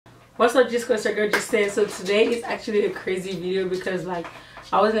What's up, just cause your girl just said. So today is actually a crazy video because like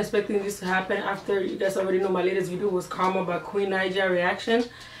I wasn't expecting this to happen. After you guys already know, my latest video was Karma by Queen Naija reaction,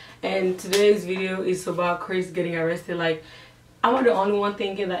 and today's video is about Chris getting arrested. Like I'm the only one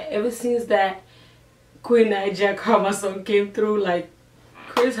thinking that ever since that Queen Naija Karma song came through, like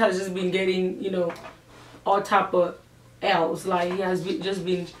Chris has just been getting, you know, all type of L's. Like he has just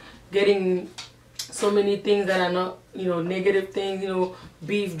been getting so many things that are not, you know, negative things, you know,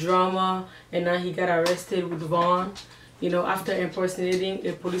 beef, drama, and now he got arrested with Vaughn, you know, after impersonating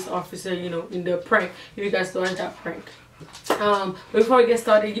a police officer, you know, in the prank. If you guys watched that prank. Before we get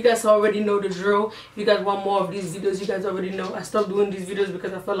started, you guys already know the drill. If you guys want more of these videos, you guys already know I stopped doing these videos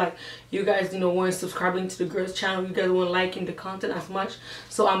because I felt like you guys, you know, weren't subscribing to the girls channel. You guys weren't liking the content as much,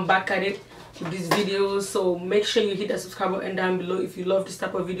 so I'm back at it with these videos. So make sure you hit that subscribe button down below if you love this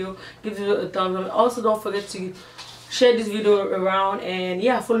type of video. Give it a thumbs up. Also, don't forget to share this video around, and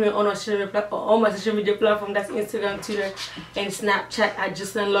yeah, follow me on all my social media platforms. That's Instagram, Twitter, and Snapchat. I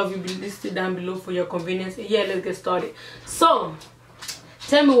just love you. Listed down below for your convenience. And yeah, let's get started. So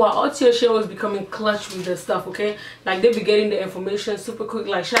tell me why RTO Share was becoming clutch with the stuff, okay? Like they be getting the information super quick.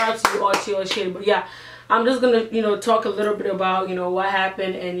 Like shout out to you RTO Share. But yeah, I'm just gonna, you know, talk a little bit about, you know, what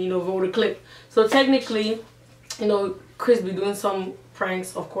happened and, you know, roll the clip. So technically, you know, Chris be doing some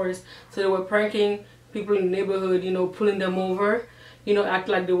pranks, of course. So they were pranking people in the neighborhood, you know, pulling them over, you know, act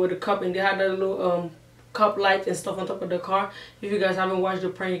like they were the cop, and they had that little cop light and stuff on top of the car. If you guys haven't watched the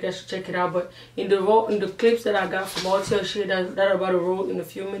prank, you guys should check it out. But in the clips that I got from RTO Share that are about to roll in a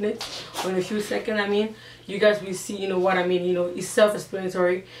few minutes, or in a few seconds, I mean, you guys will see, you know, what I mean. You know, it's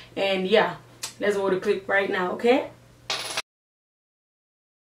self-explanatory. And yeah, let's roll the clip right now, okay?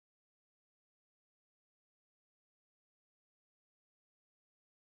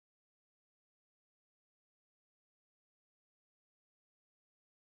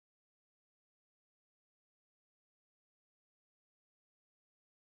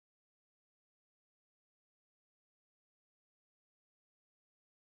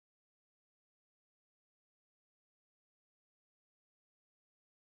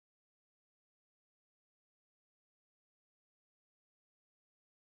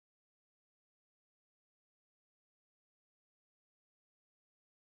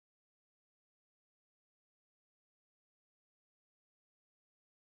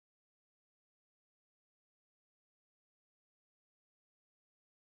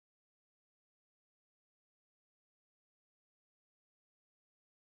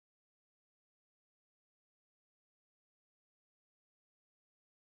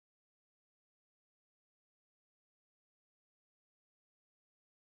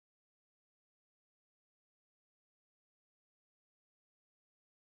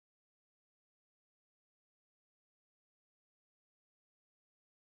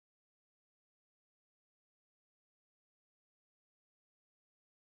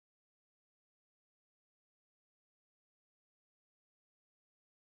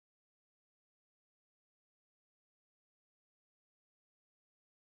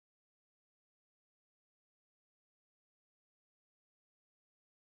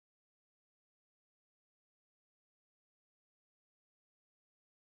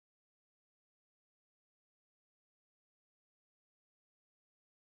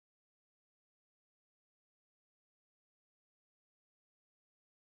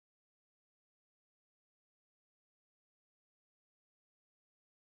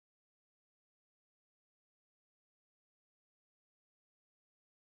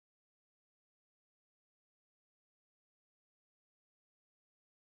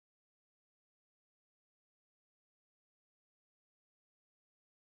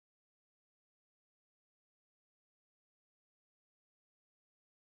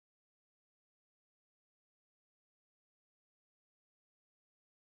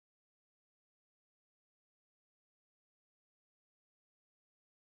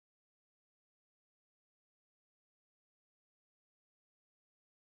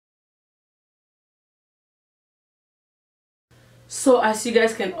 So as you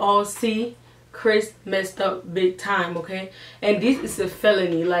guys can all see, Chris messed up big time, okay? And this is a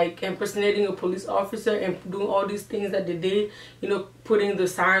felony, like impersonating a police officer and doing all these things that they did, you know, putting the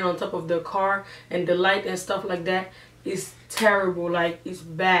siren on top of the car and the light and stuff like that is terrible. Like it's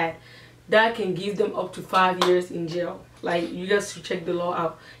bad. That can give them up to 5 years in jail. Like you guys should check the law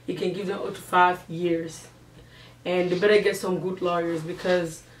out. It can give them up to 5 years, and they better get some good lawyers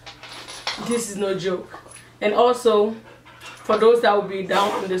because this is no joke. And also, for those that will be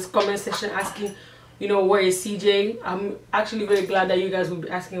down in this comment section asking, you know, where is CJ, I'm actually very glad that you guys will be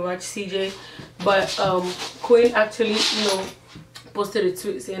asking about CJ. But Queen actually, you know, posted a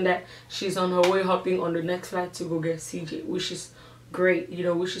tweet saying that she's on her way hopping on the next flight to go get CJ, which is great, you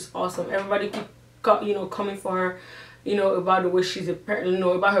know, which is awesome. Everybody keep coming for her, you know, about the way she's a parent, you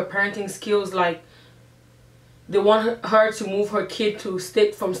know, about her parenting skills. Like, they want her to move her kid to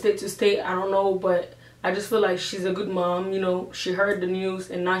from state to state. I don't know, but I just feel like she's a good mom. You know, she heard the news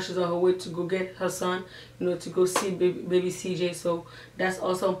and now she's on her way to go get her son, you know, to go see baby CJ. So that's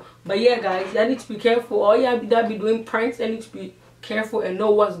awesome. But yeah, guys, y'all need to be careful. All y'all that be doing pranks, I need to be careful and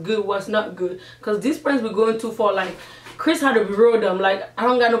know what's good, what's not good. Because these pranks we're going too far. Like, Chris had to be real dumb. Like, I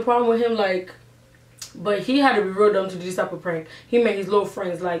don't got no problem with him, like, but he had to be real dumb to do this type of prank. He made his little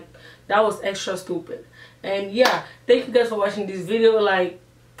friends. Like, that was extra stupid. And yeah, thank you guys for watching this video. Like,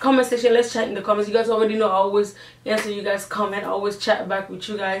 comment section, let's chat in the comments. You guys already know I always answer you guys comment. I always chat back with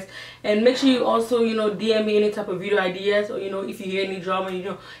you guys. And make sure you also, you know, DM me any type of video ideas, or, you know, if you hear any drama, you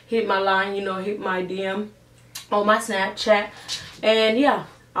know, hit my line, you know, hit my DM on my Snapchat. And yeah,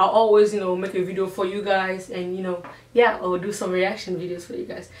 I'll always, you know, make a video for you guys. And, you know, yeah, I'll do some reaction videos for you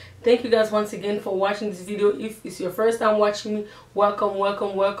guys. Thank you guys once again for watching this video. If it's your first time watching me, welcome,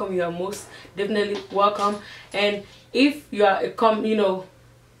 welcome, welcome. You are most definitely welcome. And if you are you know,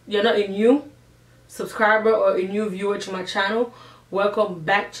 you're not a new subscriber or a new viewer to my channel, welcome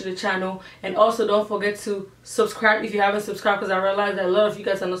back to the channel. And also don't forget to subscribe if you haven't subscribed, because I realize that a lot of you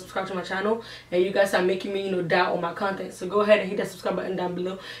guys are not subscribed to my channel and you guys are making me, you know, doubt on my content. So go ahead and hit that subscribe button down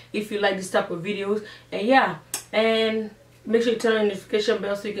below if you like this type of videos. And yeah, and make sure you turn on the notification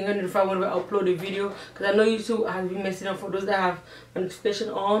bell so you can get notified whenever I upload a video, because I know YouTube has been messing up. For those that have a notification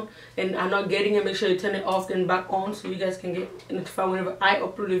on and are not getting it, make sure you turn it off then back on so you guys can get notified whenever I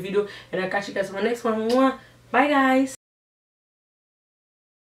upload a video. And I'll catch you guys on my next one. Bye guys.